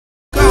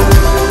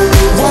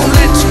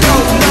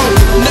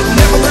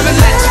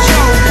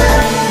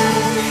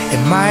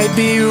might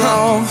be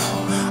wrong,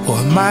 or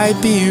it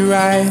might be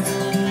right,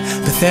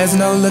 but there's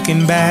no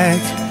looking back,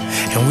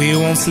 and we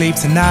won't sleep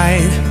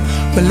tonight.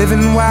 We're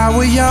living while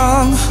we're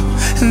young,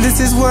 and this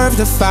is worth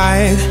the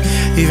fight,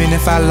 even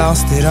if I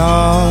lost it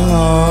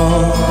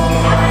all.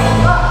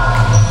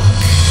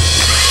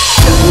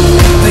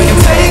 They can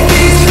take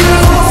these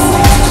clothes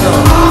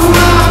off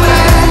my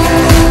back,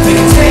 they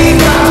can take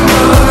my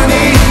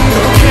money,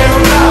 don't care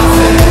about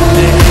that.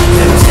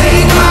 They can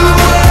take my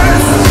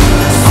worth,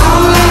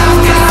 all I've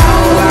got.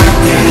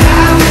 They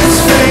have this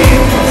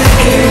fame,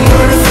 it ain't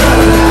worth a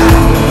lot.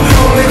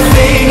 Only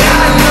thing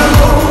I know,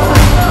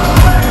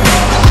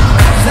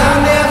 'cause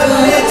I'll never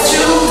let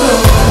you go.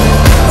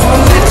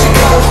 Won't let you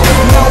go,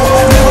 no,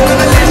 never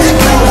gonna let you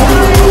go.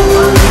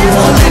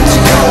 Won't let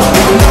you go,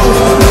 no,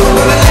 never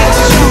gonna let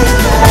you go.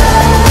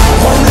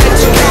 Won't let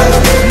you go,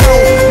 no,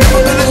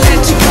 never gonna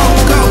let you go,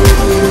 go.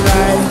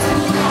 Right,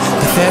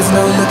 but there's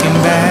no looking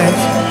back,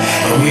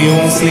 and we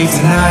won't sleep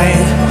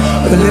tonight.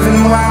 We're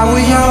living while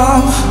we're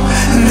young,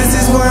 and this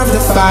is worth the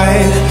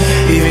fight,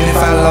 even if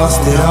I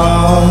lost it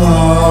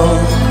all.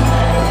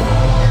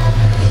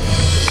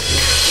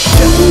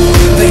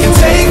 They can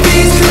take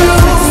these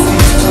clothes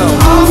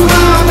off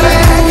my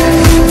back,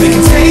 they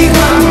can take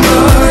my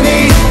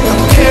money,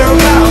 don't care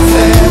about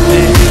that.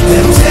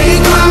 Let them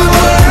take my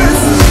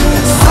worth,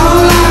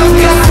 all I've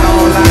got.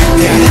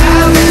 They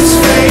have this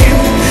fame,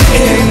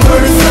 it ain't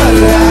worth a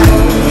lot.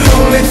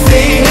 Only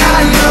thing I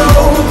know,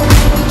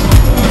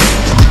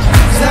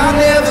 'cause I'll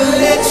never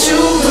let you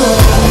go.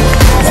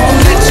 Won't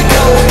let you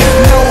go,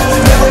 no,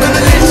 never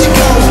gonna let you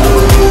go.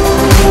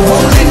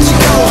 Won't let you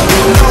go,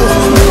 no,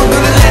 never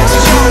gonna let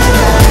you go.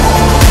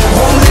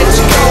 Won't let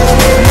you go,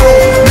 no,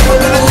 never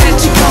gonna let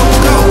you go,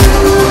 go.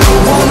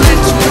 Won't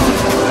let you go.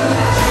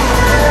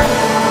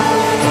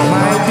 It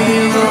might be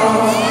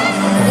wrong,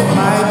 it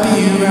might be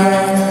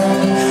right,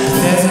 but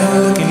there's no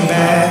looking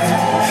back,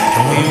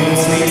 and we won't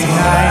sleep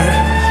tonight.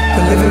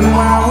 We're living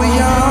while we're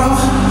young,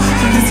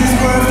 and this is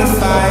worth the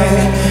fight,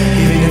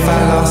 even if I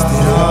lost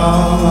it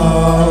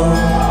all.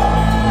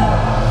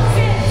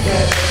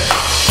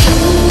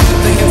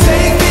 They can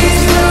take these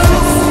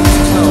clothes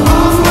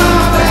off my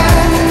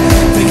back,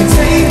 they can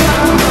take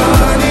my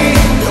money,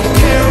 don't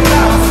care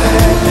about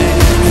that.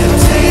 Let them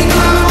take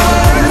my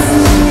worth,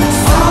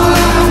 all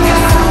I've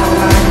got.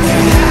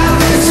 They have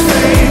this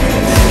fame,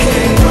 it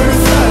ain't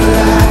worth a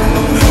lot.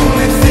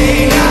 Only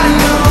thing I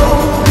know,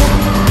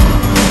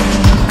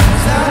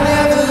 'cause I'll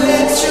never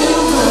let you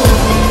go.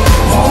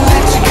 Won't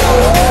let you go,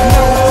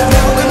 no,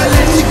 never gonna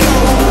let you go.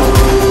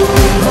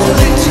 Won't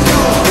let you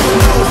go,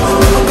 no,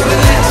 never gonna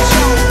let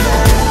you go.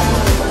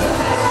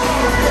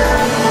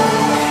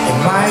 It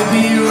might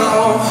be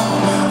wrong,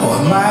 or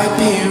it might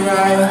be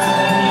right,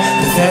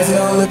 but there's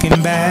no looking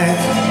back,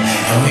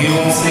 and we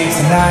won't sleep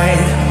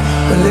tonight.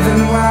 We're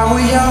living while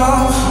we're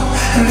young,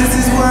 and this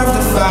is worth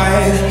the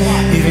fight,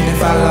 even if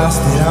I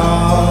lost it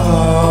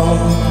all.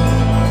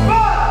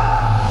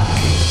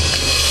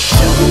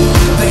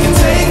 They can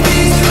take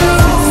these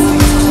clothes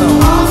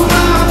off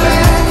my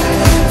back,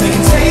 they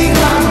can take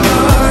my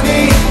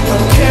money,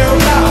 don't care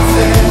about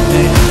that.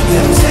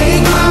 Let them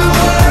take my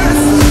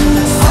worth,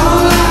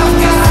 all I've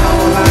got.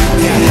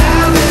 They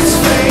have this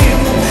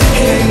fame,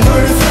 it ain't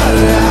worth a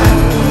lot.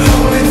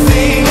 Only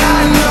thing I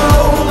know,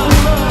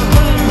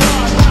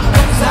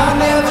 'cause I'll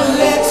never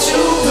let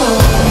you go.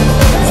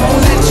 Won't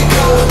let you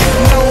go,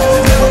 no,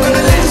 never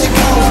gonna let you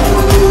go.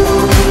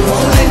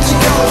 Won't let you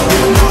go,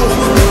 no,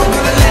 never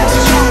gonna let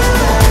you go.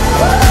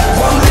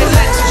 Won't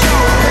let you go.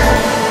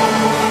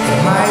 It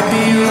might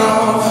be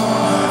wrong,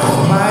 or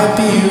it might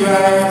be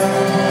right,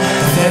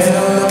 but there's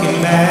no looking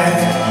back,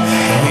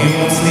 and we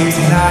won't sleep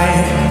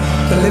tonight.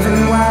 We're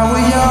living while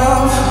we're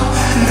young,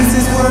 and this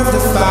is worth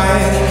the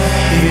fight,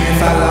 even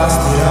if I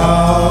lost it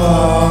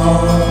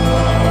all.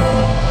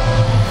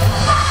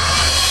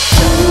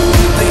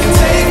 They can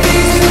take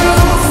these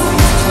clothes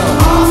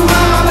off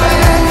my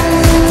back,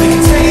 they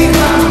can take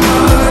my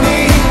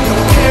money,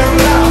 don't care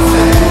about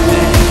that.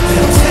 Let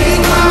them take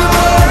my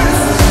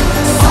worth,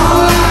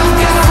 all I've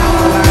got.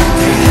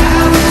 They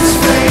have this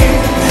fame,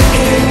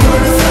 it ain't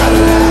worth a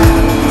lot.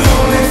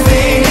 Only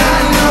thing I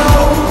know,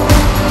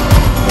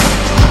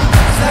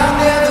 'cause I'll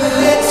never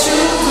let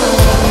you go.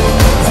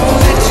 Won't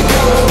let you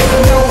go,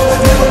 no,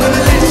 never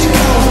gonna let you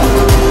go.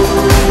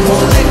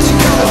 Won't let you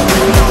go,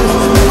 no,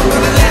 never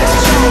gonna let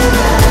you go.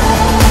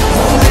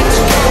 Won't let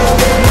you go,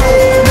 no,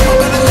 never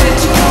gonna let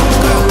you go,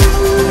 go.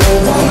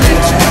 Won't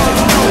let you go,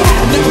 no,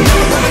 never gonna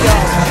let you go.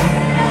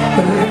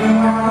 But living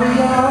while we're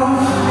young,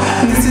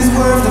 and this is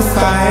worth the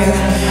fight,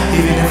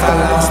 even if I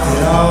lost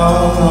it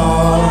all.